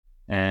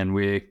and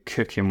we're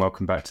cooking.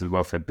 Welcome back to the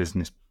Welfare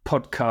Business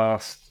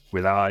Podcast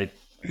with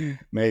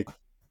Me.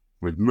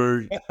 with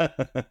me,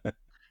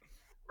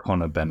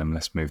 Connor Benham.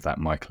 Let's move that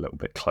mic a little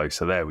bit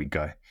closer. There we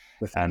go.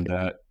 And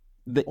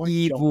the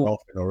evil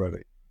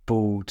already.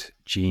 bald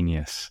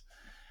genius.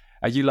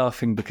 Are you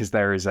laughing because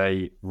there is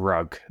a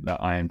rug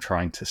that I am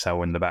trying to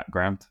sell in the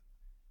background?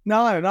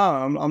 No,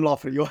 I'm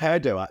laughing at your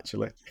hairdo,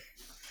 actually.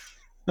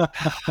 God.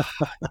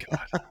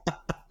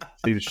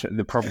 See,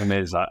 the problem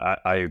is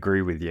I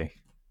agree with you.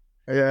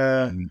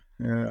 Yeah.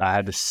 I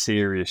had a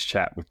serious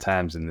chat with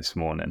Tamsin this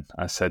morning.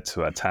 I said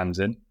to her,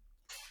 Tamsin,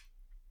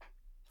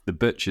 the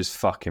butcher's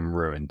fucking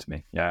ruined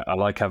me. Yeah, I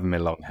like having my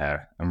long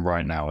hair, and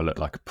right now I look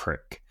like a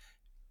prick.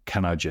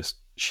 Can I just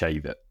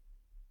shave it?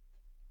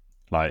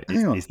 Like,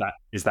 is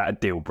that a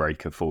deal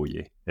breaker for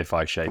you if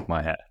I shave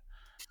my hair?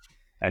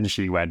 And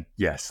she went,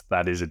 yes,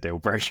 that is a deal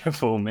breaker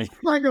for me.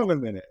 Hang on a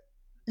minute.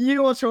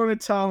 You are trying to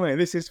tell me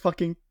this is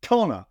fucking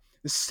Connor,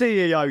 the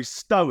CEO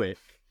stoic,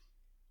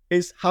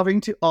 is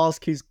having to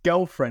ask his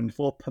girlfriend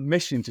for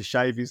permission to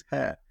shave his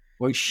hair?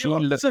 Well,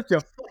 You're such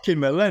a fucking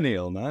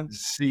millennial, man.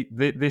 See,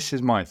 this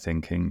is my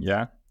thinking,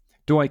 yeah?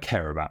 Do I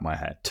care about my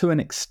hair? To an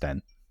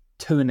extent.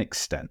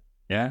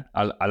 Yeah?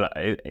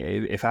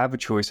 If I have a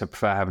choice, I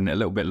prefer having it a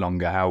little bit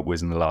longer, how it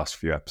was in the last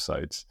few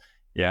episodes.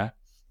 Yeah?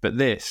 But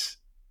this,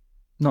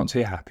 not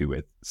too happy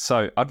with.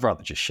 So I'd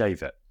rather just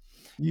shave it.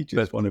 You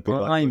just want to be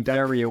like... I'm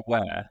very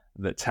aware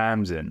that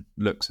Tamsin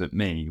looks at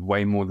me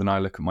way more than I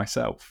look at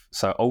myself.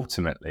 So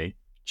ultimately,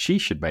 she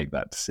should make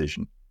that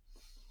decision.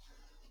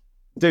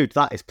 Dude,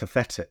 that is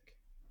pathetic.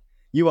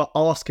 You are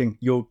asking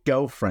your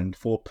girlfriend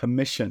for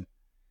permission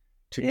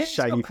to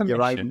shave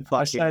your own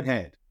fucking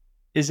head.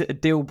 Is it a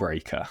deal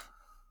breaker?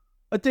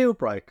 A deal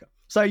breaker.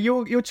 So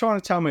you're trying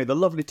to tell me the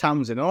lovely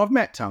Tamsin, and I've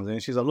met Tamsin,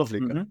 and she's a lovely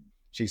girl.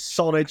 She's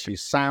solid,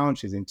 she's sound,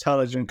 she's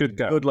intelligent, good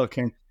girl, good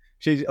looking.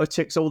 She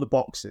ticks all the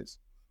boxes.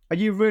 Are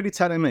you really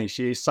telling me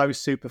she is so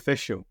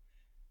superficial?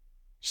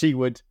 She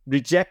would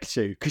reject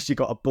you because you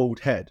got a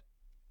bald head?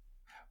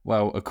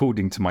 Well,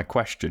 according to my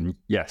question,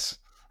 yes.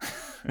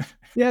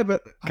 Yeah,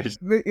 but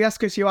that's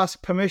because you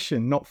asked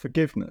permission, not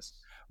forgiveness.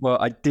 Well,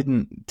 I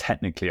didn't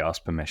technically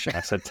ask permission.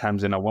 I said,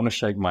 Tamsin, I want to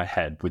shave my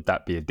head. Would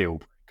that be a deal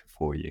breaker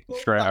for you?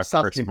 Straight out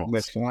of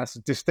Christmas. That's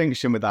a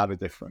distinction without a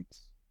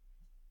difference.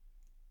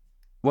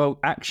 Well,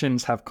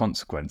 actions have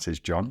consequences,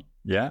 John.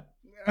 Yeah?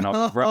 And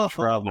I'd much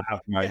rather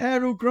have my hair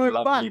will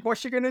grow back.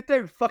 What's she going to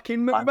do?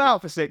 Fucking move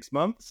out for 6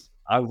 months?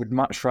 I would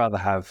much rather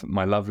have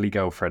my lovely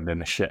girlfriend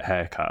in a shit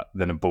haircut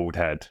than a bald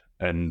head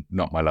and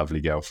not my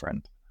lovely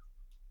girlfriend.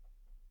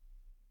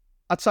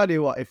 I tell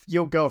you what, if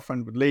your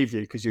girlfriend would leave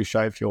you because you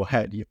shaved your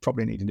head, you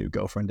probably need a new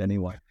girlfriend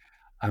anyway.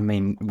 I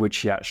mean, would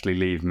she actually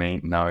leave me?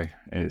 No,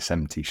 it's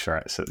empty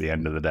threats at the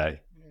end of the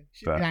day.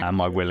 But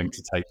am I willing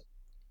to take...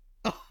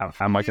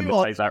 am I going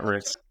to take that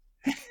risk?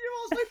 You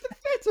are so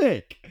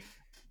pathetic.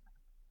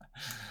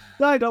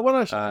 No, when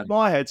I shaved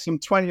my head some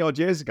 20-odd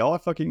years ago, I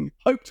fucking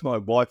hoped my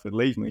wife would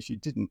leave me. She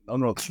didn't.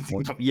 I'm not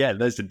disappointed. Yeah,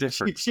 there's a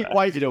difference. She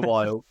waited a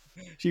while.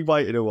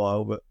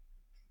 But...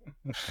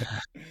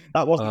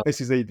 that wasn't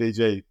Mrs.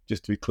 EBG,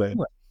 just to be clear.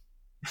 Well,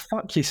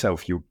 fuck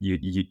yourself, you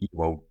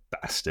old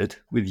bastard,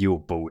 with your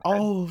bald head.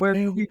 Oh,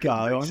 there we go.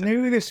 I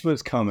knew this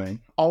was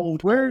coming.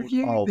 Where have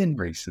you been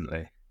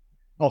recently?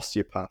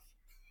 Osteopath.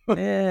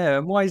 Yeah,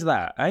 why is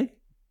that, eh?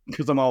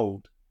 Because I'm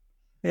old.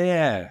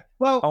 Yeah.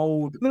 Well,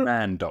 old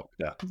man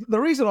doctor. The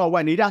reason I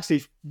went, he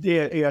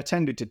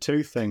attended to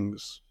two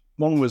things.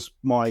 One was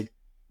my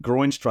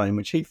groin strain,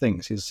 which he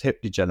thinks is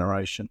hip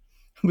degeneration.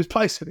 He was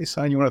basically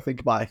saying you want to think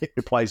about a hip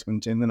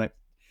replacement in the next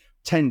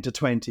 10 to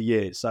 20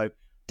 years, so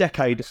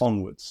decade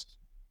onwards.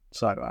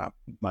 So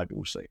maybe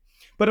we'll see.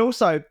 But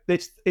also,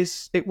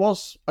 it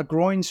was a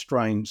groin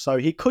strain, so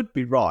he could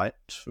be right.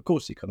 Of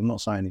course he could. I'm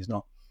not saying he's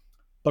not.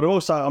 But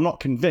also, I'm not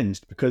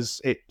convinced because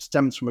it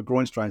stems from a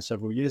groin strain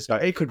several years ago.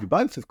 It could be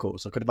both, of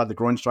course. I could have had the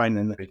groin strain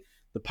and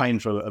the pain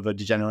of a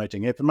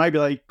degenerating hip, and maybe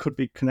they could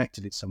be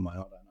connected in some way. I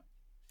don't know.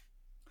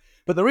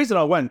 But the reason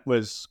I went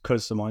was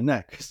because of my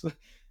neck.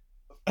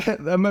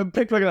 People are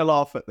going to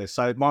laugh at this,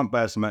 so it might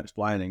bear some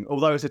explaining.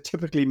 Although it's a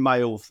typically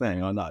male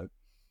thing, I know.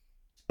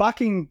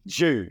 Back in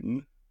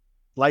June,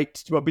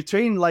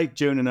 between late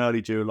June and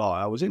early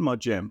July, I was in my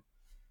gym.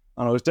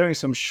 And I was doing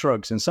some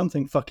shrugs and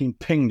something fucking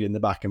pinged in the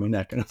back of my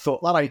neck. And I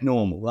thought, that ain't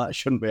normal. That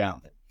shouldn't be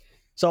out there.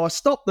 So I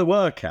stopped the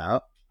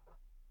workout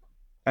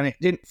and it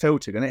didn't feel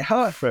too good. And it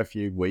hurt for a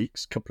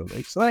couple of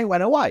weeks. And then it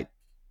went away.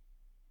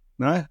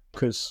 No,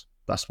 because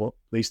that's what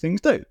these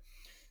things do.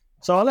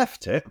 So I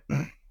left it.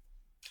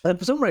 And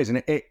for some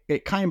reason,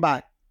 it came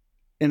back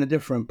in a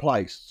different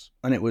place.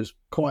 And it's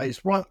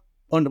right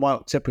under my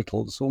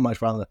occipital. It's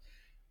almost around not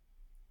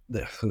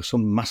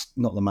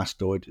the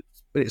mastoid,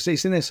 but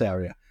it's in this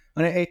area.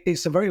 And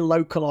it's a very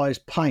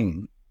localized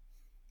pain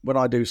when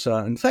I do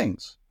certain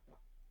things.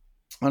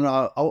 And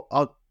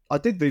I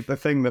did the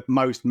thing that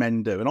most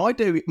men do. And I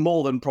do it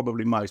more than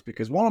probably most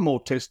because, one, I'm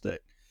autistic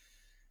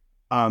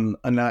and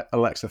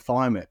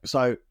alexithymic.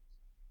 So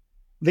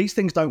these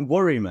things don't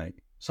worry me.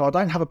 So I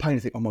don't have a pain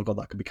to think, oh my God,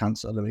 that could be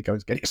cancer. Let me go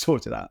and get it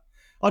sorted out.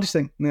 I just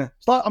think, yeah,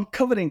 it's like I'm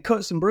covered in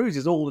cuts and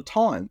bruises all the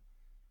time.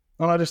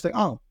 And I just think,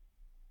 oh,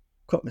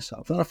 cut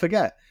myself. And I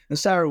forget. And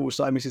Sarah will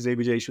say, Mrs.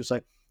 EBG, she'll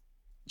say,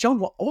 John,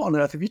 what on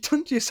earth have you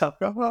done to yourself?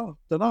 I go, well,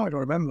 I don't know. I don't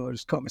remember. I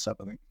just cut myself,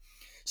 I think.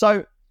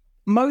 So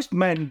most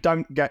men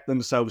don't get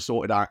themselves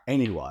sorted out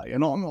anyway.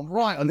 And I'm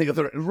right on the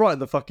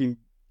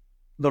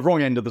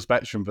wrong end of the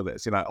spectrum for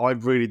this. You know, I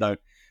really don't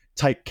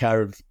take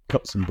care of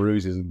cuts and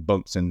bruises and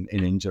bumps and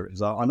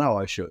injuries. I know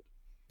I should.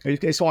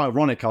 It's so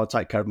ironic I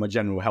take care of my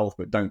general health,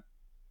 but don't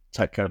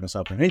take care of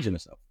myself and injure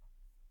myself.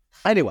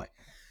 Anyway,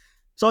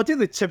 so I did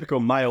the typical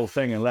male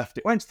thing and left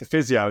it. Went to the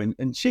physio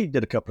and she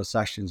did a couple of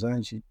sessions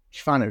and she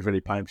found it really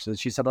painful.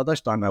 She said, I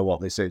just don't know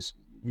what this is.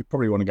 You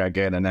probably want to go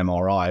get an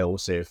MRI or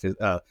see if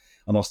an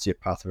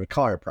osteopath or a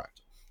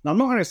chiropractor. Now, I'm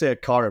not going to say a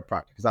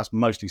chiropractor because that's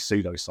mostly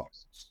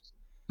pseudoscience.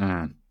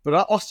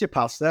 But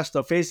osteopaths, their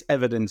stuff is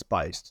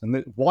evidence-based.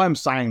 And why I'm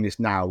saying this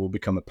now will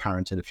become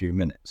apparent in a few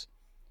minutes.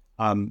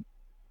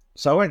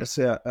 So I went to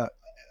see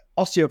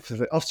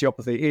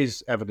osteopathy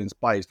is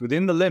evidence-based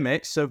within the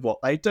limits of what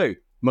they do.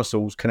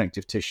 Muscles,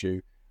 connective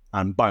tissue,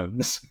 and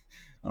bones.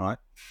 All right.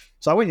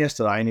 So I went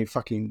yesterday and he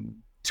fucking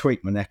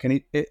tweaked my neck.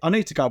 And I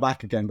need to go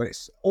back again, but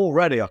it's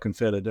already I can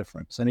feel a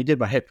difference. And he did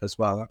my hip as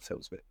well. That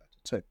feels a bit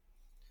better too.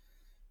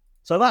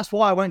 So that's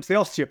why I went to the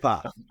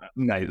osteopath.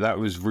 Nate, that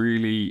was a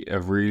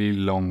really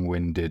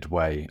long-winded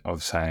way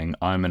of saying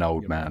I'm an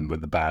old man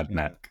with a bad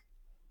neck.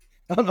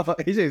 I don't know,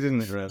 it is,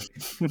 isn't it, really?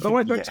 But I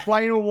wanted to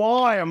explain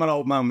why I'm an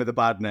old man with a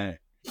bad neck.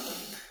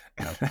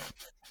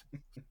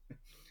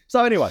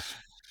 So anyway.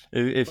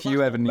 If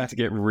you ever need to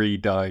get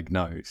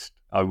re-diagnosed,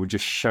 I will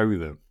just show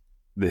them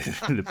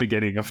the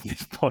beginning of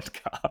this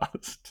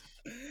podcast.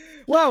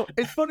 Well,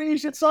 it's funny you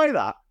should say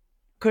that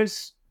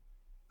because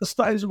it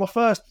was my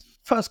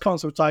first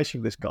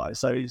consultation with this guy.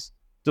 So he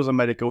does a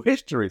medical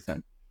history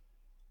thing.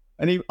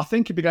 And I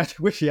think he began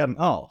to wish he hadn't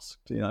asked,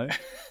 you know.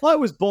 I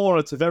was born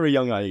at a very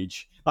young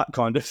age, that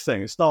kind of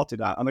thing. It started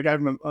out, and I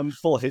gave him a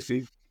full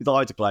history, his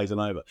eyes are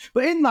glazing over.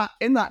 But in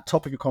that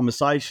topic of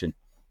conversation,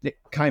 it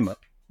came up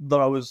that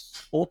I was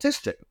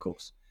autistic, of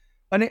course.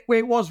 And it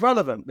was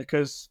relevant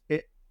because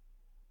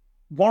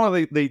one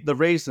of the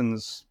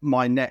reasons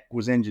my neck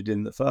was injured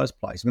in the first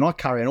place, I mean, I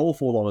carry an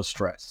awful lot of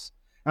stress.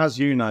 As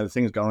you know,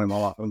 things going on in my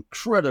life, I'm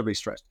incredibly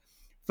stressed.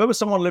 If there was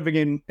someone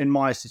living in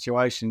my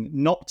situation,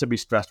 not to be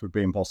stressed would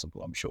be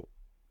impossible, I'm sure.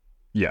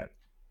 Yeah.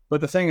 But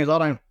the thing is,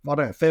 I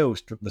don't feel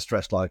the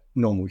stress like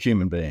normal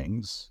human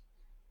beings.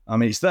 I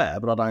mean, it's there,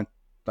 but I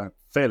don't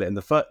feel it.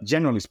 And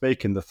generally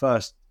speaking, the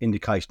first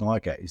indication I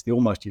get is the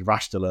almost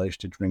irrational urge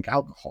to drink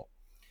alcohol.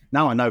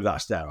 Now I know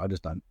that's there. I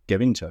just don't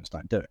give in to it. I just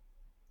don't do it.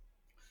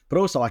 But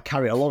also I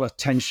carry a lot of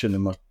tension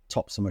in my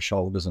tops of my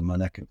shoulders and my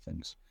neck and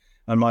things.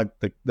 And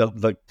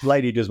the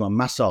lady who does my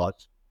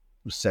massage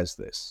says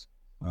this,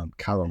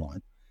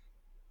 Caroline.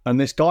 And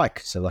this guy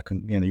said, like,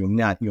 you know,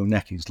 your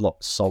neck is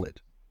locked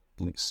solid.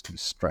 And it's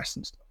stress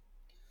and stuff.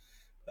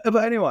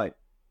 But anyway,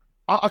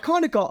 I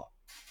kind of got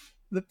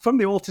from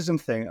the autism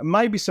thing,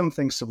 maybe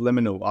something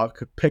subliminal I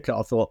could pick up.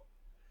 I thought,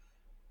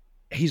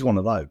 he's one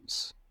of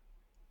those.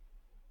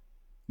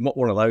 What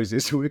one of those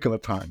is will become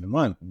apparent in a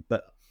moment.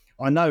 But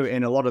I know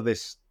in a lot of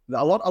this,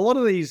 a lot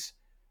of these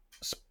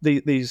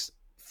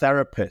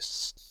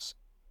therapists,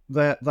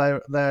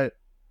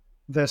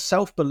 their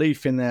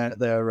self-belief in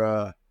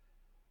their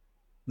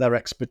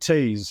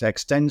expertise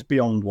extends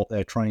beyond what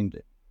they're trained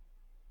in.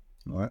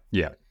 Right?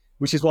 Yeah.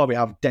 Which is why we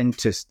have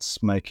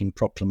dentists making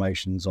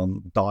proclamations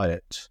on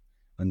diet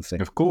and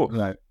things. Of course. You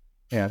know,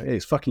 yeah,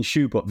 it's fucking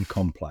shoe button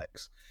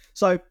complex.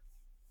 So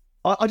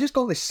I just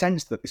got this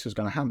sense that this was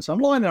going to happen. So I'm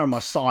lying there on my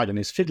side and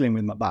he's fiddling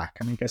with my back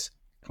and he goes,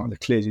 kind of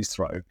clears his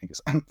throat. He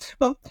goes,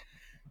 well,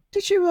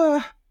 did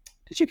you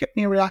get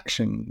any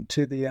reaction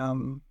to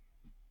the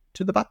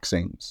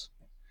vaccines?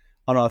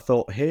 And I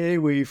thought,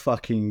 here we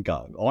fucking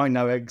go. I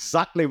know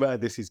exactly where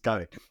this is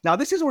going. Now,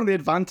 this is one of the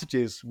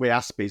advantages we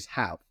Aspies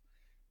have.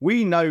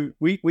 We know,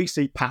 we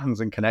see patterns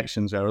and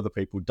connections where other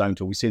people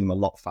don't, or we see them a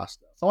lot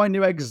faster. So I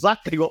knew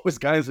exactly what was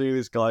going through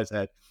this guy's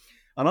head.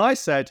 And I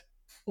said,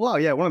 well,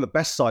 yeah, one of the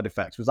best side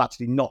effects was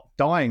actually not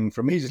dying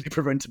from easily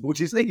preventable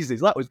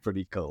diseases. That was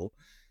pretty cool.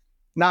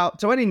 Now,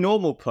 to any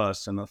normal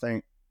person, I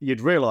think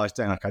you'd realise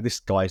then, okay, this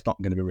guy is not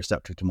going to be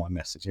receptive to my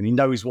message. And he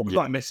knows what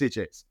my message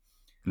is.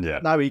 Yeah.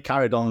 No, he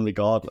carried on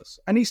regardless.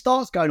 And he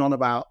starts going on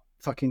about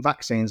fucking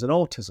vaccines and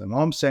autism.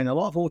 I'm seeing a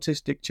lot of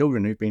autistic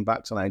children who've been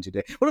vaccinated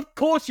here. Well, of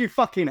course you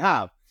fucking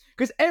have.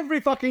 Because every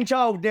fucking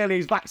child nearly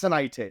is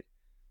vaccinated,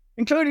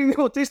 including the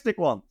autistic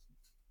ones.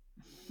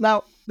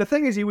 Now, the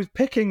thing is, he was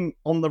picking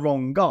on the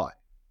wrong guy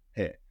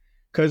here.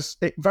 Because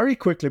it very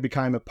quickly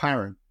became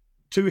apparent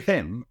to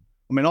him,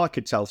 I mean, I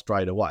could tell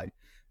straight away,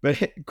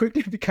 but it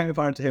quickly became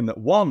apparent to him that,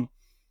 one,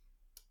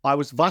 I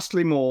was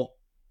vastly more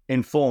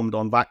informed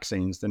on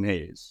vaccines than he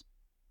is.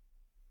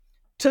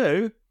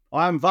 Two,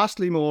 I am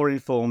vastly more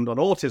informed on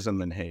autism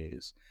than he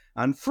is.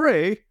 And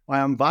three, I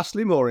am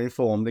vastly more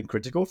informed in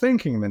critical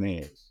thinking than he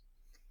is.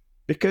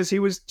 Because he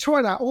was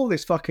trying out all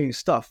this fucking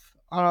stuff.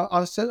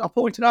 I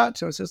pointed out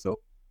to him, I said, look,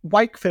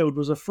 Wakefield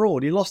was a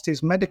fraud. He lost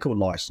his medical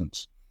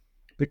license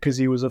because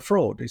he was a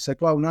fraud. He said,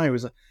 well, no,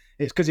 it's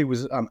because he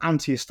was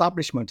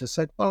anti-establishment. I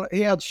said, well,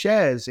 he had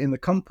shares in the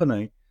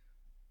company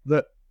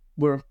that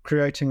were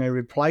creating a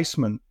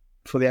replacement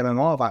for the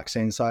MMR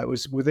vaccine. So it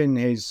was within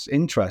his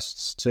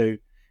interests to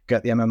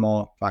get the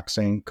MMR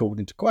vaccine called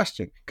into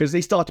question, because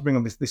he started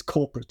bringing up this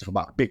corporate stuff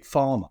about big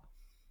pharma.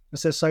 I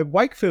said, so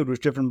Wakefield was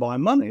driven by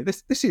money.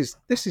 This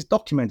is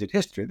documented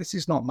history. This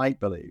is not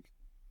make-believe.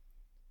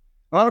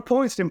 And I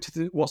pointed him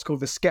to what's called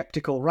the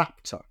skeptical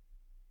raptor.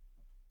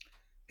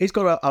 He's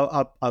got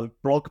a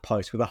blog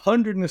post with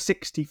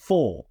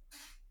 164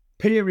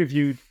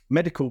 peer-reviewed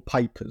medical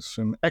papers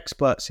from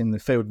experts in the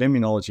field of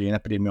immunology and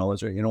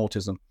epidemiology and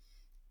autism,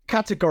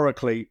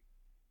 categorically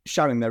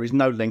showing there is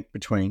no link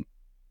between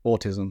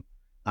autism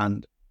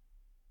and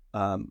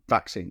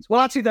vaccines.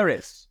 Well, actually there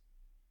is,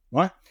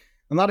 right?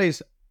 And that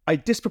is a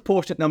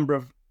disproportionate number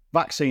of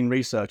vaccine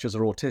researchers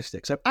are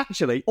autistic. So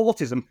actually,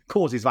 autism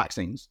causes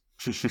vaccines.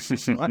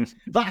 Right?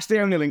 That's the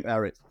only link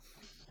there is.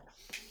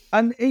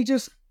 And he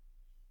just,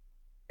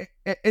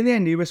 in the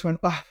end, he just went,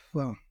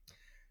 well,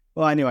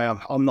 anyway,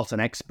 I'm not an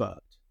expert.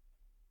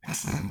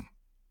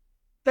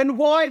 Then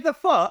why the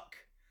fuck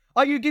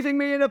are you giving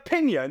me an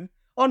opinion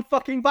on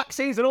fucking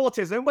vaccines and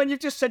autism when you've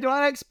just said you're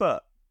an expert?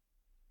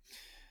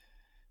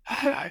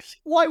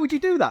 Why would you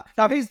do that?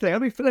 Now, here's the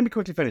thing. Let me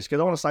quickly finish, because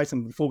I want to say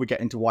something before we get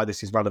into why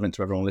this is relevant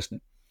to everyone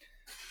listening.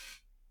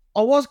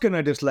 I was going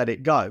to just let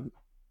it go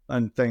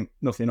and think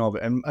nothing of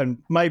it, and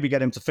maybe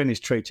get him to finish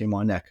treating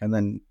my neck and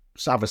then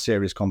have a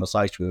serious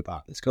conversation with him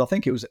about this, because I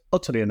think it was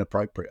utterly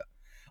inappropriate.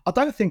 I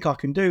don't think I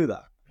can do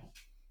that,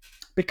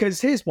 because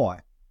here's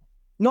why.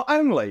 Not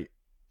only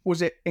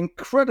was it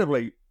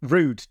incredibly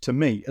rude to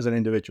me as an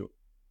individual,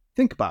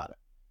 think about it.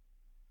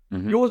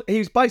 Mm-hmm.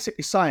 He's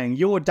basically saying,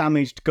 your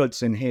damaged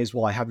goods, and here's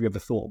why. Have you ever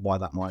thought why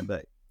that might be?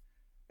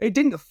 It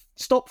didn't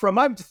stop for a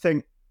moment to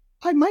think,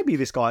 hey, maybe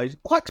this guy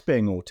likes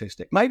being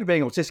autistic. Maybe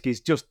being autistic is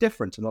just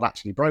different and not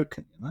actually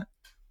broken. You know?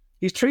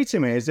 He's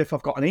treating me as if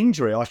I've got an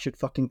injury I should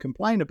fucking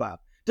complain about.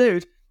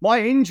 Dude,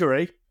 my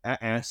injury,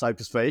 so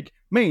to speak,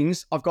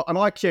 means I've got an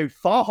IQ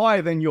far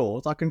higher than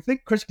yours. I can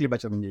think critically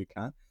better than you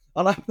can.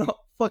 And I'm not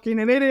fucking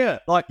an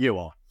idiot like you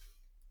are.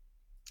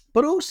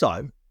 But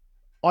also,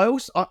 I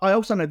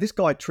also know this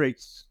guy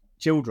treats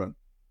children,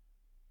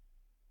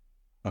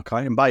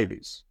 okay, and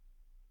babies.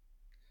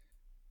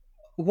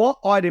 What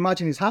I'd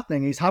imagine is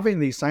happening is having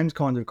these same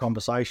kinds of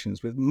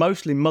conversations with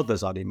mostly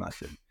mothers, I'd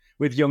imagine,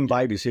 with young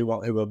babies who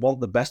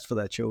want the best for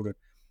their children,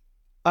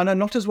 and are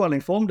not as well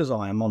informed as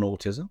I am on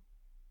autism,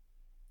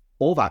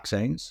 or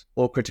vaccines,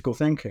 or critical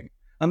thinking.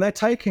 And they're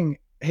taking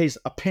his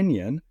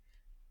opinion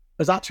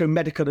as actual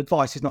medical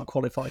advice he's not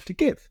qualified to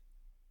give.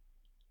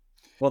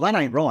 Well, that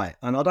ain't right,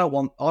 and I don't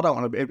want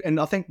to be. And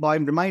I think by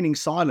remaining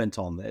silent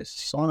on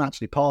this, I'm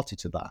actually party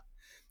to that.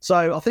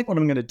 So I think what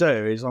I'm going to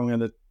do is I'm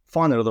going to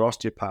find another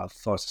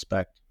osteopath, I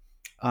suspect,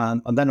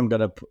 and then I'm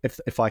going to,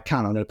 if I can,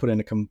 I'm going to put in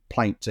a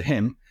complaint to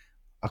him,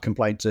 a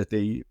complaint to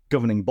the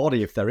governing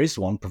body, if there is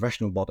one,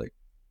 professional body,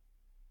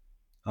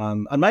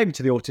 and maybe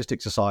to the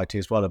Autistic Society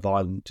as well of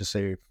Ireland, to see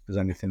if there's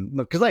anything,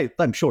 because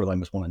I'm sure they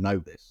must want to know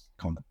this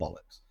kind of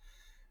bollocks.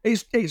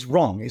 It's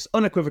wrong. It's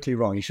unequivocally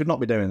wrong. He should not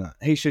be doing that.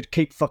 He should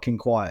keep fucking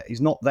quiet. He's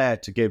not there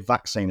to give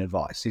vaccine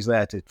advice. He's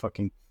there to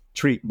fucking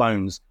treat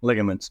bones,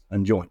 ligaments,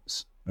 and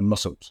joints and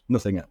muscles.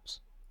 Nothing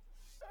else.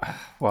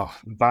 Well,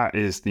 that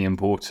is the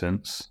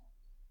importance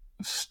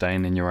of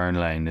staying in your own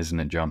lane, isn't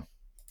it, John?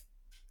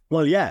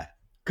 Well, yeah,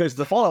 because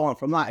the follow-on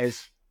from that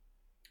is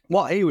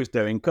what he was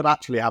doing could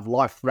actually have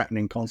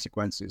life-threatening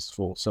consequences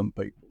for some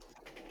people.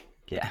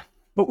 Yeah.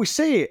 But we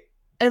see it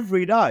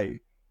every day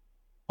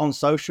on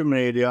social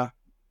media,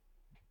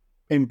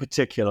 in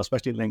particular,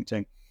 especially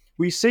LinkedIn.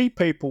 We see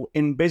people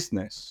in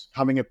business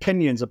having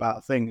opinions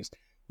about things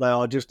they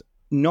are just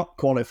not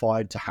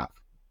qualified to have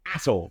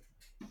at all,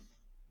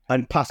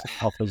 and passing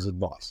off as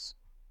advice.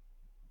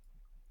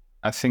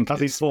 I think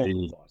that's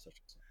informed advice, I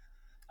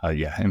should say.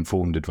 Yeah,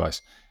 informed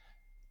advice.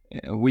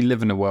 We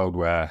live in a world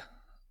where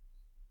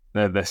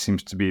there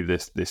seems to be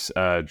this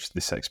urge,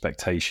 this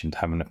expectation to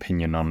have an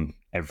opinion on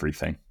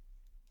everything.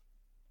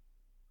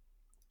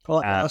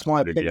 Well, that's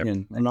my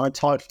opinion, and I'm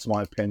entitled to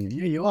my opinion.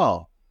 Yeah, you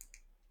are.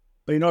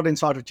 But you're not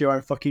entitled to your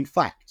own fucking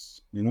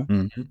facts, you know?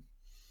 Mm-hmm.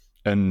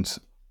 And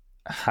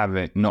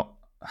not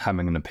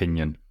having an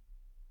opinion,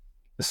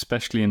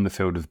 especially in the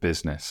field of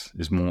business,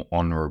 is more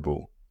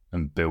honourable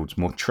and builds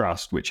more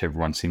trust, which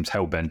everyone seems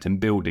hell-bent in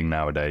building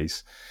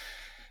nowadays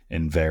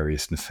in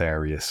various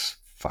nefarious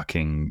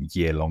fucking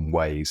year-long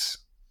ways.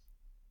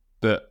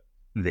 But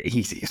the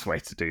easiest way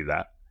to do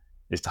that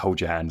is to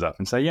hold your hands up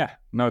and say, yeah,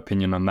 no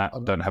opinion on that,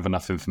 don't have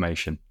enough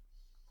information.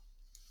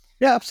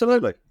 Yeah,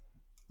 absolutely.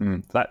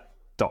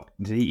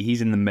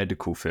 He's in the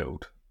medical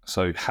field,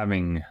 so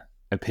having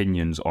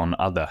opinions on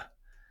other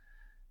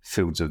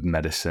fields of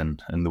medicine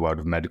and the world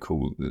of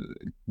medical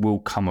will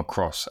come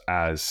across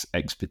as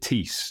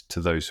expertise to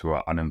those who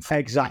are uninformed.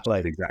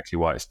 Exactly. That's exactly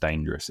why it's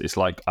dangerous. It's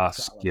like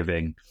us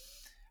giving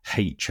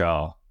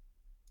HR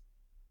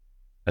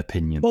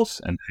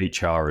opinions and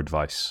HR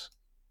advice.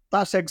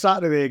 that's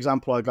exactly the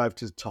example I gave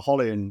to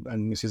Holly and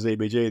Mrs.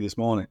 EBG this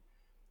morning.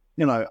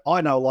 You know,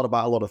 I know a lot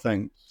about a lot of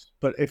things,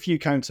 but if you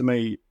came to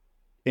me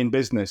in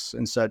business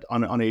and said,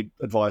 I need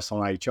advice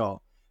on HR,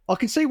 I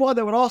can see why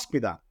they would ask me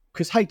that,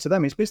 because hey, to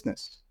them, it's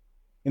business.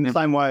 In the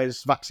same way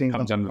as vaccines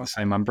comes under the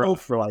same umbrella.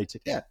 Health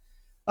related, yeah.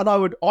 And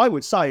I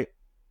would say,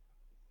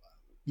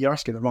 you're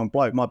asking the wrong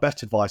bloke. My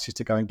best advice is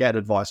to go and get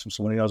advice from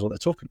someone who knows what they're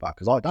talking about,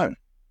 because I don't.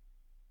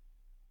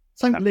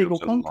 Same with legal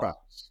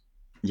contracts.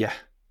 Yeah.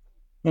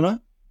 You know?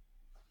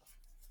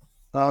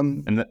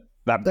 And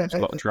that builds a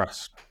lot of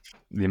trust.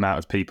 The amount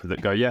of people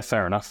that go, yeah,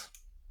 fair enough.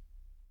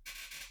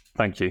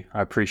 Thank you.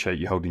 I appreciate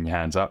you holding your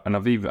hands up. And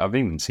I've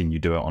even seen you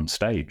do it on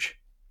stage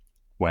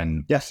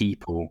when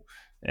people,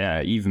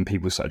 even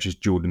people such as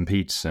Jordan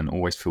Peterson,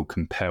 always feel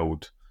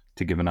compelled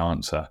to give an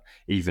answer,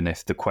 even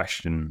if the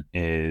question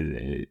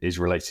is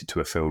related to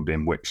a field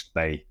in which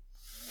they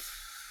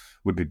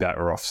would be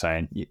better off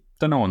saying,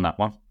 don't know on that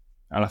one.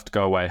 I'll have to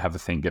go away, have a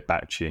think, get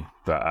back to you.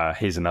 But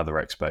here's another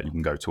expert you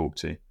can go talk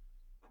to.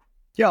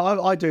 Yeah,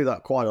 I do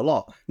that quite a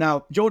lot.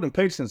 Now, Jordan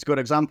Peterson's a good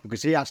example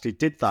because he actually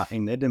did that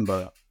in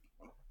Edinburgh.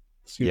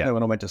 So, you know,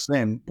 when I went to see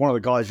him, one of the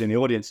guys in the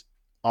audience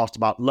asked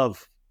about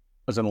love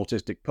as an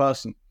autistic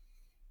person.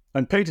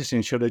 And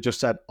Peterson should have just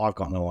said, I've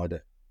got no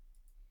idea.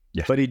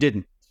 Yeah. But he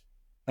didn't.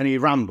 And he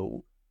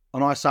rambled.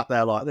 And I sat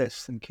there like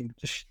this thinking,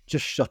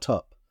 just shut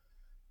up.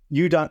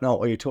 You don't know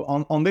what you're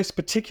talking on this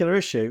particular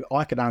issue.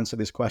 I could answer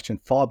this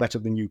question far better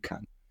than you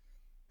can.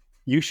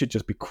 You should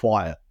just be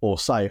quiet or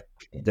say,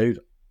 dude,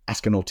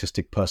 ask an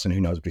autistic person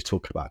who knows what he's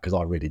talking about, because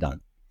I really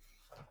don't.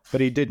 But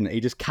he didn't. He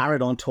just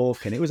carried on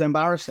talking. It was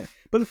embarrassing.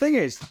 But the thing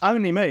is,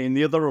 only me and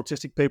the other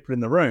autistic people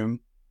in the room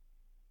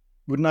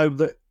would know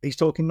that he's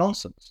talking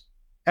nonsense.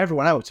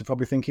 Everyone else would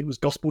probably think it was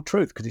gospel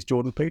truth because it's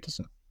Jordan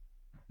Peterson.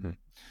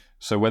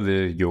 So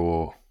whether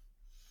you're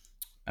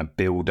a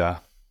builder,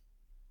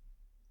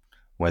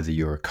 whether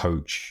you're a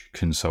coach,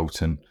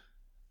 consultant,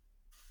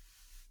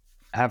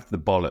 have the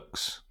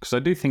bollocks. Because I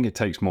do think it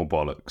takes more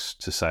bollocks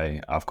to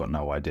say, I've got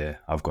no idea,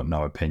 I've got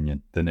no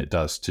opinion, than it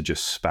does to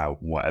just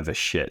spout whatever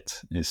shit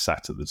is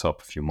sat at the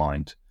top of your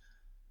mind.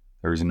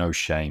 There is no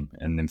shame.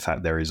 And in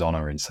fact, there is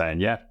honor in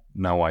saying, yeah,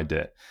 no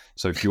idea.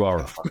 So if you are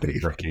a fucking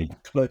rookie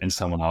and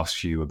someone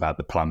asks you about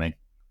the plumbing,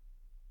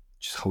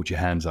 just hold your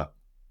hands up.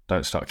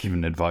 Don't start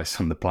giving advice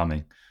on the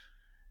plumbing.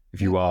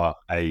 If you are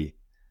a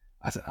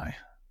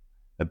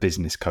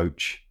business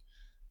coach,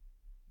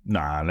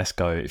 let's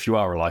go. If you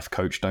are a life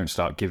coach, don't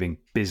start giving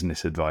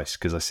business advice,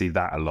 because I see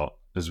that a lot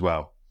as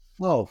well.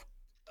 Well,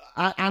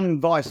 and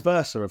vice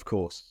versa, of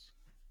course.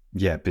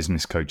 Yeah,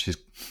 business coaches.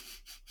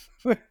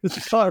 There's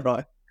a guy,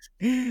 right?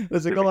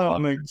 There's a guy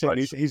on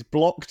LinkedIn. He's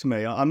blocked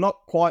me. I'm not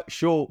quite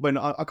sure when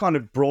I kind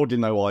of broadly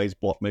know why he's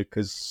blocked me,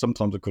 because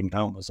sometimes I couldn't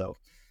help myself.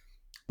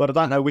 But I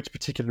don't know which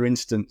particular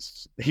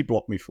instance he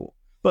blocked me for.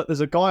 But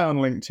there's a guy on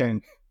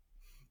LinkedIn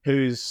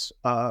who's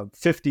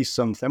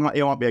 50-something.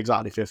 He might be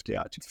exactly 50,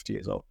 actually 50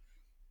 years old.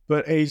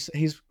 But he's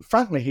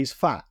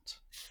fat.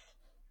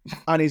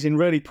 And he's in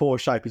really poor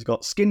shape. He's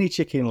got skinny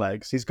chicken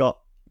legs. He's got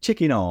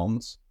chicken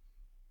arms.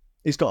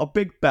 He's got a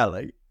big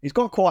belly. He's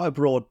got quite a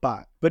broad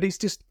back. But he's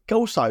just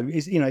also,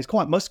 he's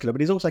quite muscular,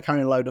 but he's also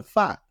carrying a load of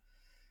fat.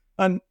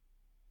 And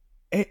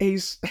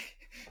he's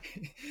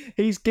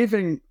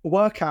giving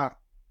workout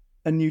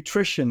and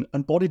nutrition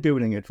and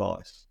bodybuilding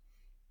advice.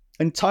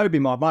 And Toby,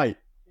 my mate,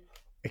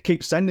 he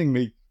keeps sending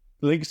me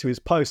links to his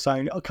post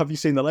saying, oh, have you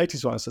seen the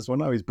latest one? I says, well,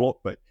 no, he's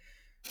blocked me.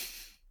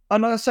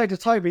 And I say to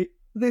Toby,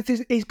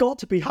 he's got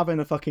to be having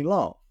a fucking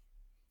laugh.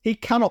 He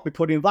cannot be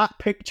putting that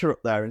picture up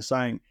there and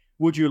saying,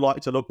 would you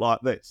like to look like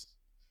this?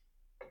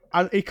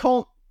 And he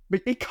can't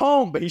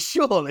be,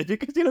 surely,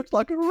 because he looks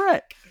like a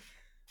wreck.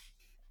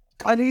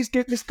 And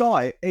this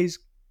guy is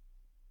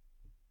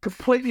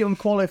completely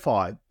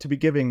unqualified to be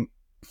giving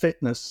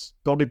fitness,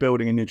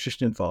 bodybuilding and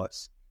nutrition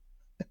advice.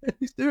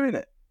 He's doing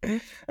it.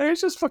 And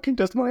it's just fucking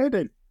does my head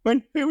in.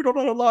 When who would want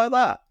to like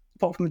that?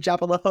 Apart from the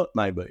Jabba the Hutt,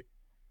 maybe.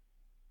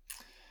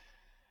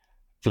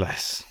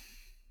 Bless.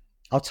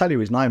 I'll tell you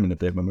his name in a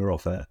bit when we're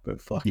off air,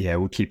 but fuck. Yeah,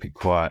 we'll keep it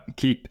quiet.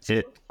 Keep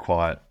it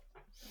quiet.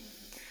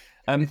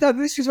 No,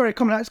 this is very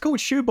common. It's called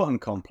shoe button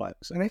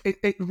complex, and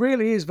it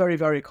really is very,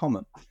 very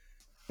common.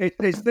 It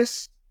is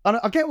this, and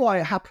I get why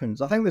it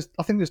happens. I think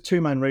there's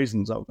two main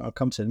reasons. I'll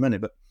come to in a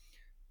minute, but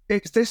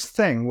it's this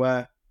thing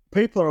where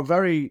people are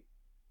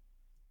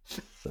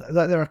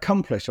they're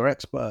accomplished or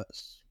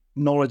experts,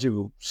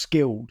 knowledgeable,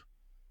 skilled,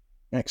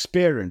 and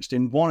experienced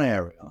in one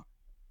area,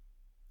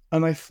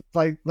 and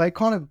they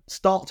kind of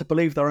start to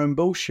believe their own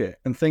bullshit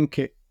and think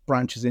it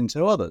branches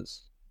into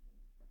others.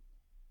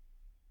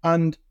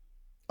 And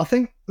I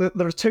think that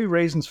there are two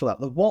reasons for that.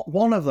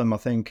 One of them, I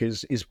think,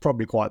 is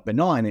probably quite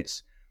benign.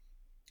 It's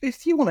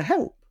you want to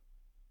help.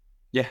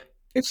 Yeah.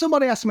 If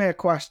somebody asks me a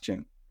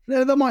question,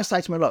 they might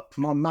say to me, look,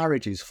 my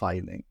marriage is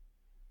failing.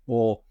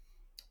 Or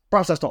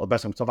perhaps that's not the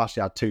best one, because I've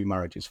actually had 2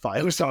 marriages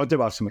fail, so I do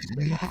have some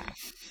experience.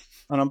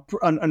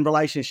 And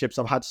relationships,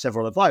 I've had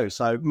several of those,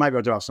 so maybe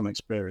I do have some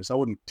experience. I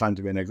wouldn't claim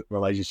to be a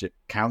relationship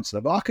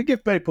counsellor, but I could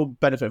give people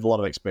benefit of a lot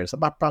of experience.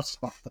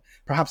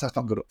 Perhaps that's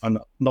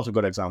not a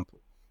good example.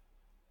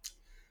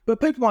 But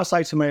people might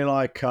say to me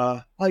like,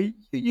 "Hey,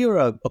 you're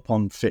up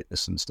on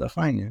fitness and stuff,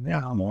 ain't you?"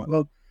 Yeah, I'm all right.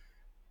 Well,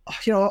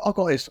 I've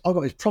got this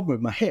problem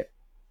with my hip.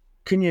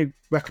 Can you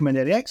recommend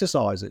any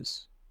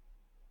exercises?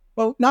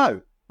 Well,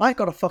 no, I ain't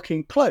got a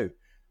fucking clue.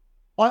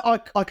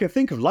 I can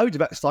think of loads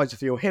of exercises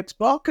for your hips,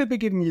 but I could be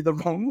giving you the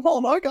wrong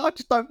one. I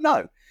just don't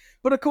know.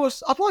 But of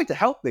course, I'd like to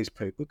help these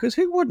people because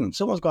who wouldn't?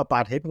 Someone's got a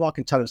bad hip, if I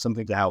can tell them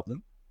something to help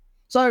them.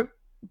 So,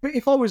 but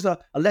if I was a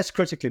less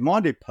critically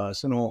minded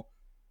person or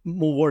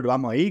more worried about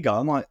my ego,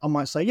 I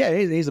might say, yeah,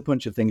 here's a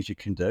bunch of things you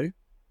can do.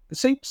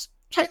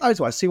 Take those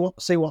away, see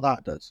what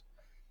that does.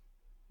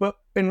 But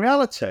in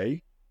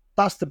reality,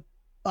 I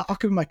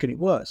could be making it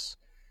worse.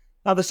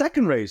 Now, the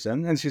second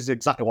reason, and this is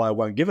exactly why I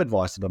won't give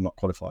advice that I'm not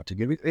qualified to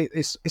give,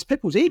 it's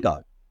people's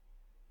ego.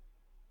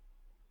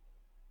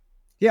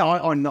 Yeah,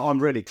 I'm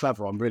really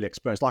clever. I'm really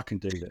experienced. I can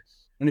do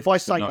this. And if I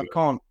say I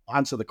can't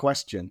answer the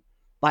question,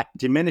 that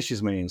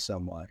diminishes me in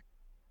some way.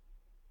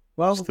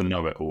 Well, it's the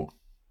know-it-all.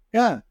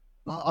 Yeah.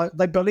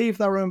 They believe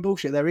their own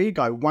bullshit. Their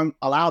ego won't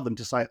allow them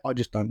to say, I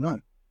just don't know.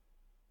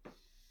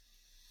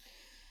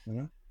 You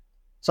know?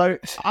 So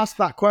ask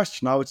that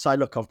question. I would say,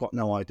 look, I've got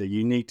no idea.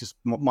 You need to.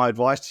 My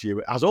advice to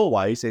you, as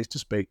always, is to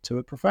speak to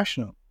a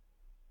professional.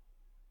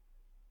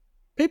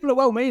 People are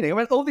well-meaning. I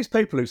mean, all these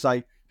people who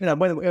say,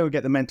 when we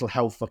get the mental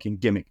health fucking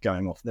gimmick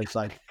going off, they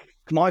say,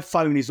 my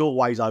phone is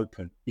always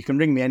open. You can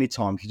ring me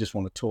anytime if you just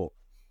want to talk.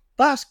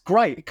 That's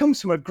great. It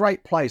comes from a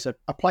great place,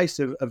 a place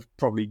of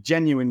probably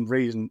genuine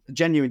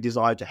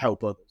desire to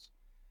help others.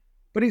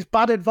 But it's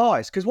bad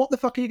advice, because what the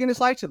fuck are you going to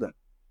say to them?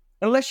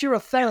 Unless you're a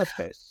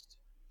therapist.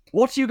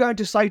 What are you going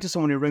to say to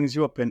someone who rings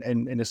you up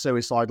in a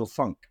suicidal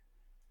funk?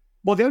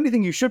 Well, the only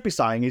thing you should be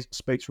saying is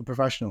speak to a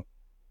professional.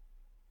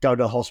 Go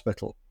to a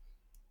hospital.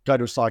 Go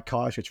to a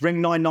psychiatrist. Ring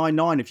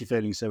 999 if you're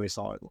feeling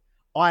suicidal.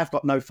 I have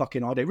got no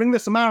fucking idea. Ring the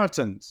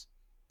Samaritans.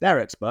 They're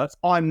experts.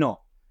 I'm not.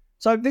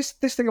 So this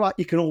thing about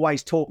you can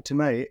always talk to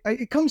me,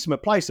 it comes from a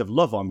place of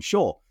love, I'm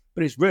sure,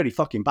 but it's really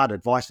fucking bad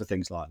advice for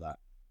things like that.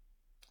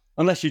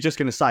 Unless you're just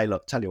going to say,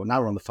 look, tell you what,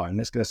 now we're on the phone.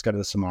 Let's go to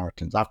the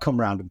Samaritans. I'll come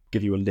round and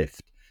give you a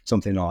lift.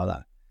 Something like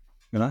that.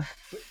 You know,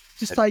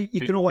 just say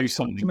you can always do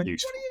something to me.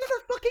 useful. What are you going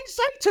to fucking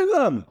say to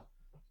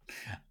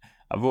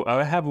them?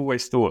 I have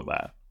always thought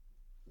that.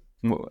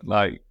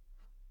 Like,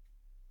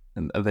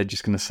 are they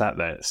just going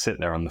to sit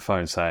there on the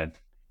phone saying,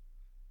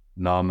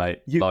 "Nah,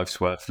 mate,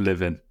 life's worth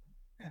living,"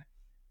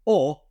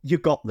 or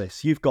 "You've got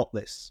this. You've got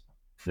this."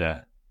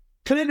 Yeah.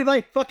 Clearly,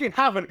 they fucking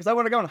haven't, because they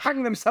want to go and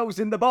hang themselves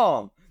in the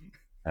barn.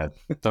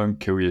 Don't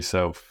kill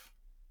yourself.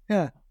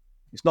 Yeah,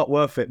 it's not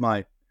worth it,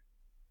 mate.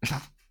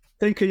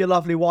 Think of your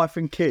lovely wife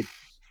and kids.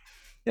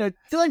 Do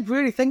they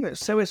really think that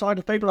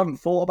suicidal people haven't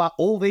thought about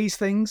all these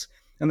things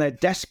and they're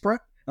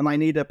desperate and they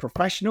need a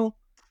professional?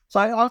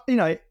 So,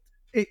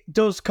 it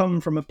does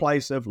come from a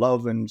place of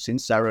love and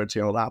sincerity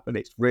and all that, but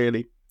it's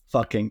really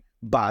fucking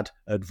bad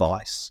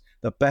advice.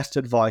 The best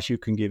advice you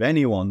can give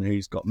anyone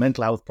who's got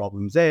mental health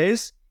problems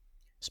is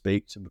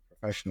speak to a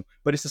professional.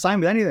 But it's the same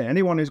with anything.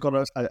 Anyone who's got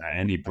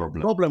any a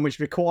problem which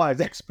requires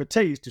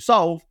expertise to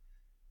solve,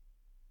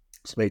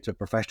 speak to a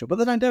professional. But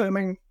they don't do it. I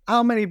mean,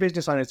 how many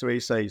business owners do we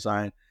see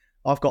saying,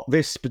 I've got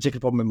this particular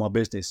problem in my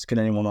business, can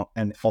anyone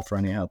offer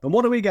any help? And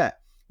what do we get?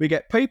 We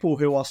get people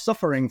who are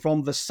suffering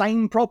from the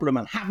same problem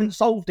and haven't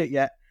solved it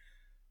yet,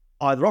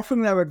 either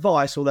offering their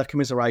advice or their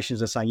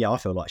commiserations and saying, yeah, I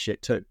feel like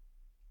shit too.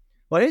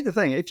 Well, here's the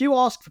thing. If you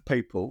ask for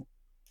people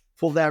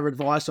for their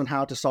advice on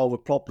how to solve a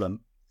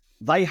problem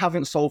they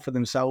haven't solved for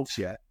themselves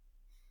yet,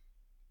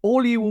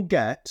 all you will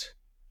get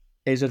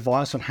is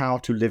advice on how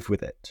to live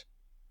with it,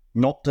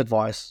 not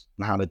advice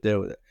on how to deal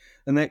with it.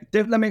 And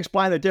let me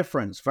explain the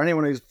difference for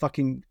anyone who's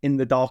fucking in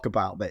the dark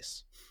about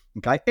this.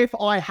 Okay, if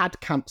I had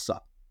cancer,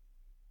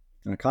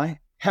 okay,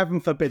 heaven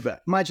forbid,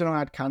 but imagine I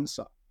had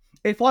cancer.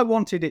 If I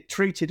wanted it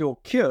treated or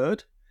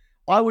cured,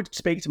 I would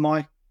speak to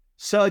my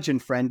surgeon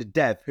friend,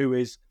 Dev, who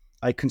is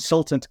a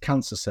consultant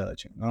cancer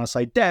surgeon. And I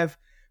say, Dev,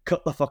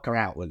 cut the fucker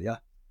out, will you?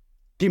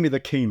 Give me the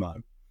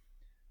chemo.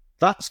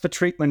 That's for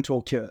treatment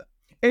or cure.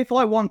 If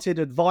I wanted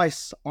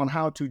advice on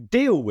how to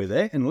deal with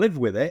it and live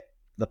with it,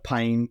 the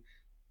pain,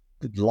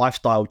 the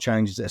lifestyle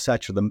changes,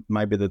 etc.,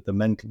 maybe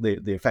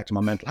the effect on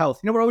my mental health,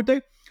 you know what I would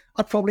do?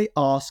 I'd probably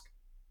ask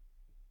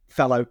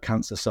fellow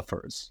cancer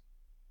sufferers.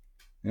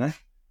 You know,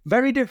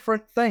 very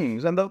different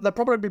things, and they'll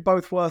probably be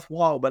both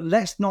worthwhile. But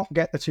let's not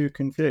get the two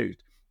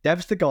confused.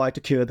 Dev's the guy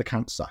to cure the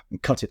cancer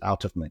and cut it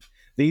out of me.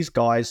 These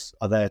guys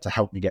are there to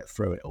help me get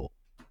through it all.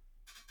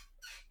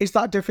 Is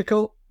that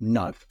difficult?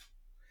 No.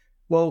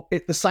 Well,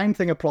 the same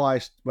thing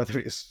applies whether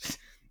it's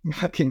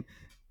fucking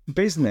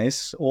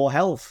business or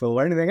health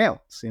or anything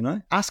else, you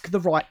know? Ask the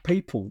right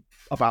people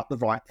about the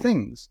right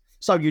things.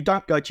 So you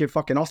don't go to your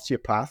fucking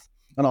osteopath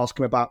and ask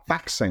him about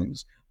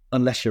vaccines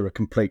unless you're a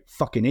complete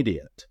fucking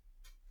idiot.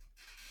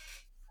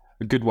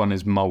 A good one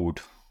is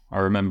mold. I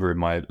remember in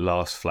my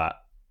last flat,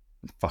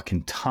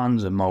 fucking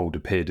tons of mold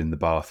appeared in the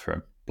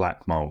bathroom,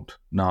 black mold,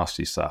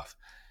 nasty stuff.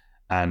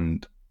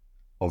 And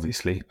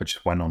obviously, I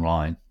just went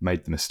online,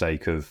 made the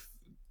mistake of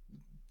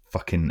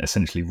fucking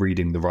essentially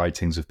reading the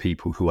writings of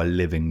people who are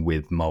living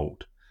with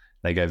mold.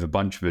 They gave a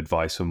bunch of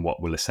advice on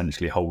what will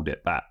essentially hold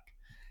it back.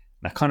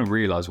 And I kind of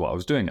realized what I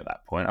was doing at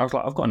that point. I was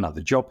like, I've got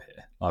another job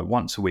here. Like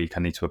once a week,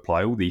 I need to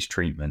apply all these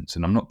treatments,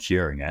 and I'm not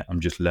curing it. I'm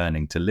just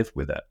learning to live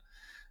with it.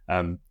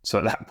 So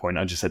at that point,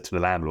 I just said to the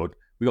landlord,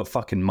 "We got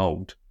fucking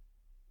mold.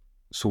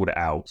 Sort it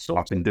out.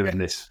 I've been doing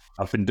this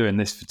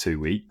for 2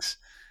 weeks,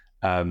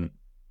 but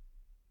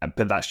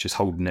that's just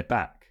holding it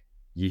back.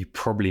 You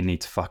probably need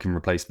to fucking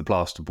replace the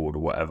plasterboard or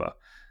whatever.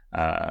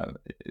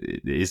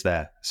 It is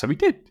there." So he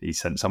did. He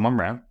sent someone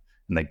round,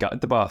 and they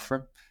gutted the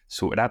bathroom,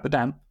 sorted out the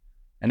damp,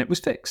 and it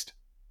was fixed.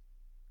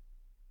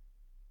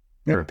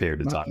 For a period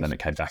of time, then it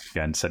came back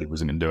again, said he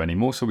wasn't going to do any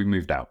more, so we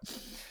moved out.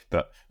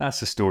 But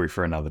that's a story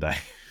for another day.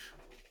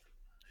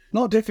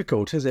 Not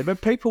difficult, is it?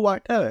 But people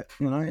won't do it.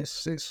 You know,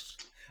 it's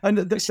and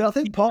I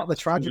think part of the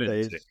tragedy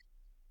is,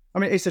 I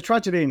mean, it's a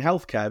tragedy in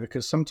healthcare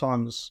because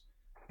sometimes,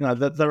 you know,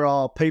 there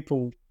are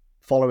people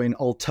following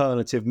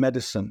alternative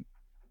medicine,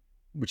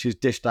 which is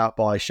dished out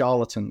by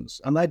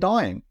charlatans, and they're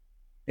dying.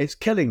 It's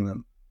killing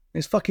them.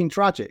 It's fucking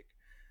tragic.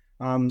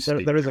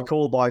 There is a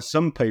call by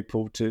some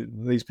people to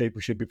these people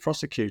should be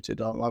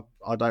prosecuted.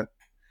 I don't.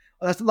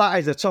 That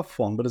is a tough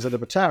one, but as a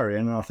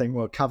libertarian, I think,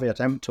 well, caveat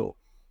emptor.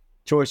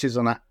 Choices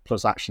on that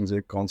plus actions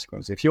are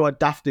consequences. If you are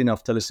daft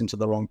enough to listen to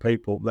the wrong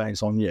people, then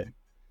it's on you.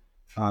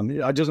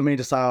 It doesn't mean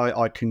to say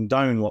I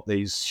condone what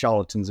these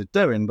charlatans are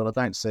doing, but I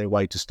don't see a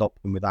way to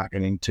stop them without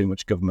getting too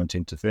much government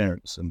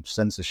interference and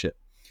censorship.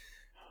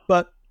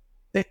 But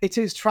it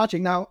is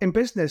tragic. Now, in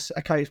business,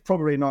 okay, it's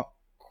probably not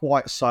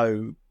quite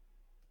so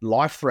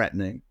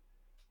life-threatening,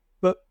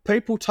 but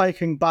people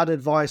taking bad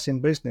advice in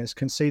business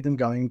can see them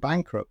going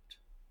bankrupt,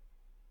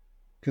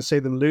 can see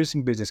them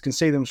losing business, can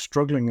see them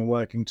struggling and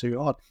working too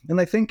hard. And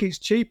they think it's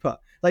cheaper.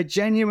 They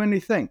genuinely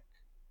think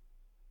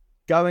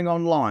going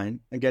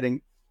online and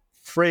getting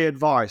free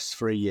advice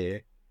for a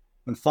year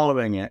and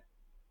following it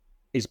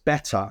is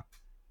better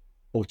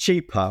or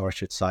cheaper, I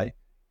should say,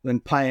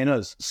 than paying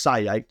us,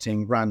 say,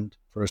 18 grand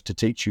for us to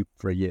teach you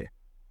for a year.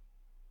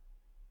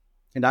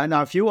 You know,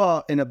 now, if you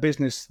are in a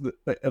business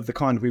of the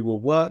kind we will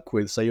work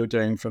with, so you're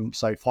doing from,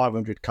 say,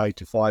 500K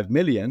to 5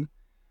 million,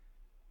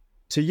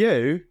 to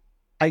you,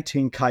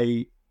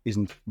 18K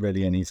isn't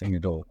really anything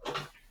at all.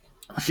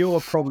 You're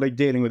probably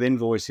dealing with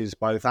invoices,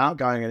 both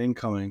outgoing and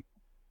incoming,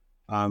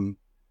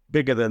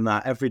 bigger than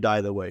that every day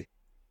of the week.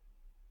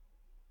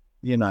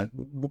 You know,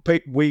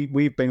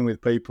 we've been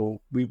with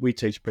people, we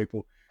teach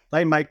people,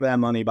 they make their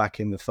money back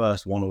in the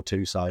first 1 or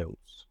 2 sales.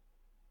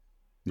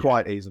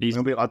 Quite easily.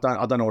 I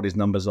don't know what his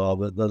numbers are,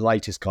 but the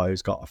latest guy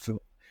who's got a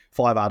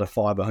 5 out of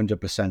 5,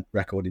 100%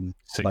 record in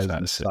 6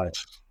 out of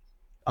 6.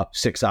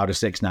 6 out of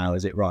 6 now,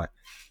 is it right?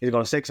 He's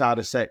got a 6 out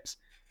of 6.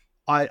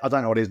 I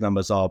don't know what his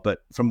numbers are, but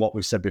from what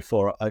we've said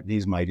before,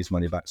 he's made his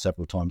money back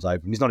several times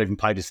over. And he's not even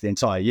paid us the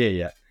entire year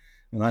yet.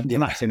 You know,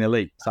 and that's in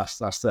elite. That's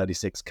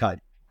 36K.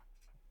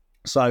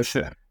 So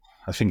sure.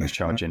 I think he's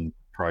charging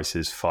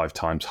prices 5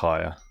 times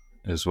higher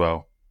as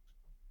well.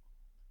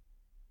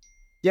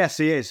 Yes,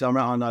 he is. I mean,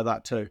 I know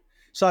that too.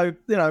 So,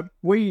 you know,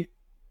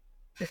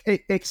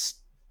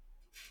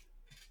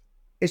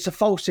 it's a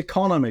false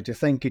economy to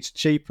think it's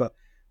cheaper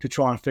to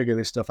try and figure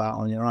this stuff out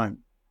on your own.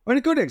 I mean,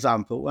 a good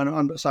example,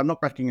 and so I'm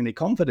not breaking any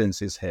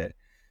confidences here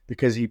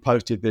because he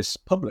posted this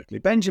publicly.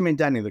 Benjamin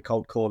Denny, the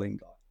cold calling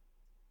guy.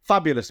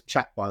 Fabulous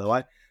chap, by the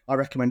way. I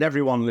recommend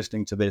everyone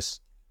listening to this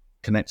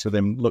connects with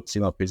him, looks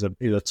him up. He's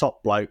a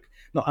top bloke.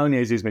 Not only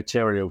is his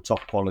material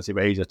top quality,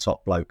 but he's a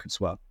top bloke as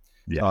well.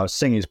 Yeah.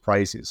 Sing his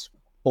praises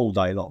all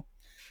day long.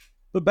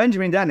 But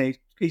Benjamin Denny,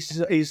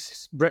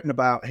 he's written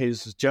about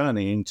his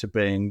journey into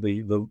being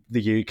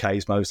the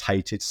UK's most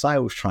hated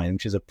sales trainer,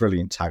 which is a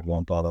brilliant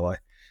tagline, by the way.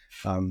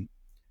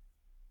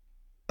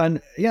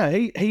 And yeah,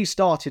 he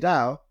started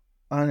out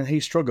and he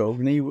struggled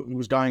and he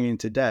was going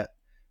into debt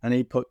and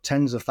he put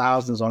tens of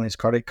thousands on his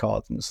credit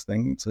cards and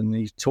things. And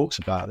he talks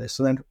about this.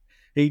 And then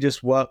he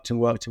just worked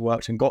and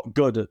got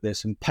good at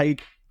this and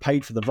paid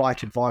for the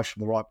right advice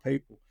from the right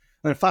people.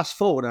 And fast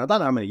forward, and I don't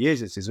know how many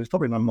years this is, it's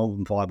probably no more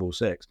than 5 or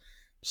 6.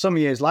 Some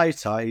years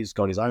later, he's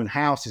got his own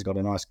house, he's got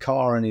a nice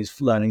car, and he's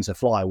learning to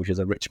fly, which is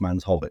a rich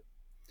man's hobby.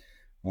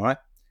 All right?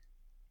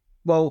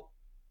 Well,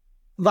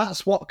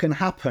 that's what can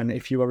happen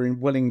if you are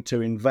willing to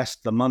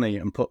invest the money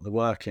and put the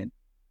work in.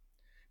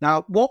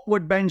 Now, what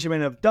would Benjamin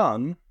have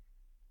done?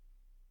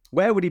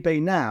 Where would he be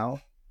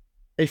now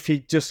if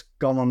he'd just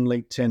gone on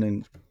LinkedIn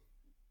and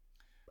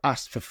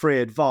asked for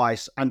free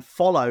advice and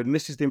followed, and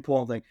this is the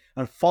important thing,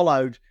 and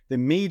followed the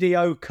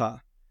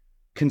mediocre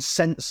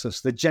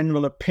consensus, the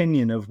general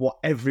opinion of what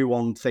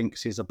everyone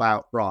thinks is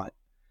about right?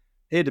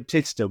 He'd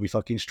still be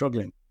fucking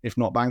struggling, if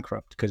not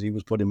bankrupt, because he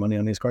was putting money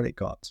on his credit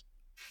cards.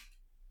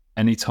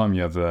 Anytime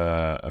you have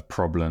a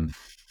problem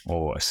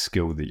or a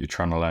skill that you're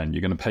trying to learn,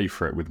 you're going to pay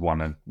for it with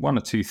one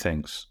or two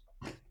things: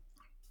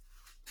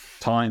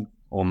 time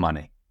or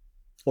money.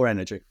 Or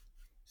energy.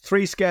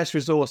 3 scarce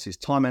resources: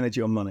 time,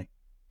 energy, or money.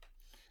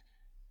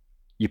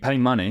 You pay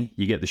money,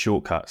 you get the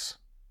shortcuts.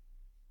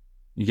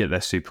 You get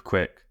there super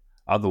quick.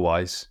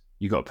 Otherwise,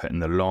 you got to put in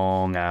the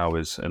long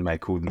hours and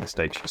make all the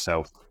mistakes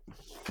yourself.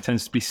 It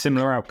tends to be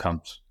similar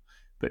outcomes.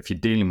 But if you're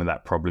dealing with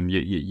that problem,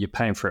 you're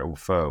paying for it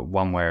for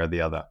one way or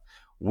the other.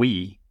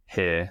 We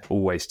here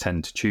always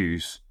tend to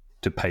choose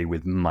to pay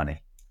with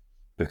money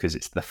because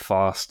it's the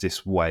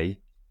fastest way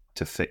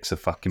to fix a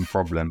fucking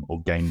problem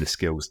or gain the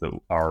skills that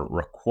are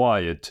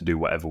required to do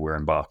whatever we're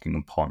embarking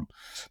upon.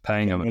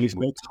 Paying it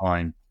with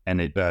time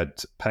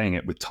paying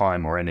it with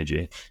time or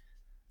energy,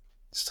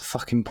 it's the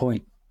fucking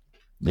point.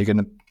 We're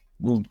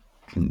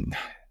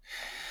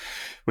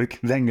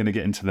then going to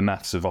get into the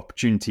maths of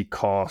opportunity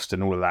cost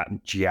and all of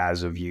that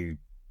jazz of you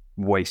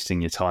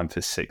wasting your time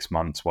for 6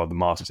 months while the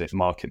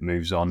market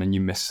moves on and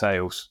you miss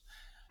sales.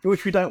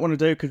 Which we don't want to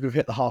do because we've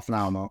hit the half an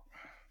hour mark.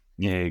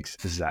 Yeah,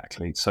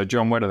 exactly. So,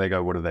 John, where do they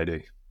go? What do they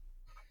do?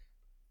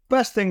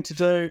 Best thing to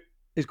do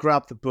is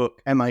grab the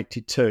book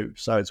M82.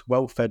 So it's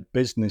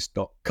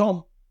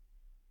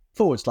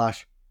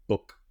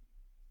wellfedbusiness.com/book.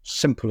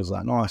 Simple as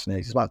that. Nice and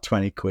easy. It's about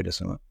 20 quid or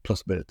something,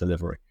 plus a bit of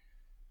delivery.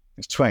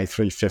 It's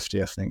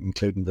 23.50, I think,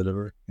 including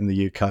delivery in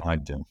the UK. I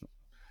do.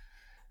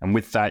 And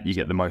with that, you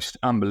get the most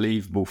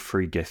unbelievable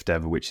free gift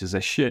ever, which is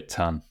a shit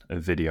ton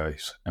of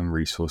videos and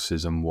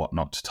resources and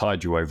whatnot to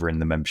tide you over in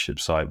the membership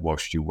site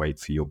whilst you wait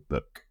for your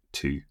book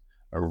to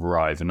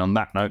arrive. And on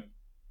that note,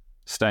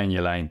 stay in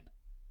your lane.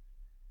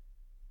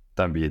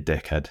 Don't be a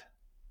dickhead.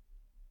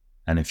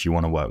 And if you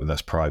want to work with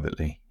us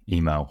privately,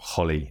 email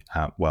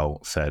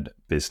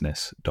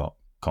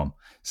holly@wellfedbusiness.com.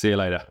 See you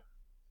later.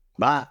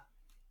 Bye.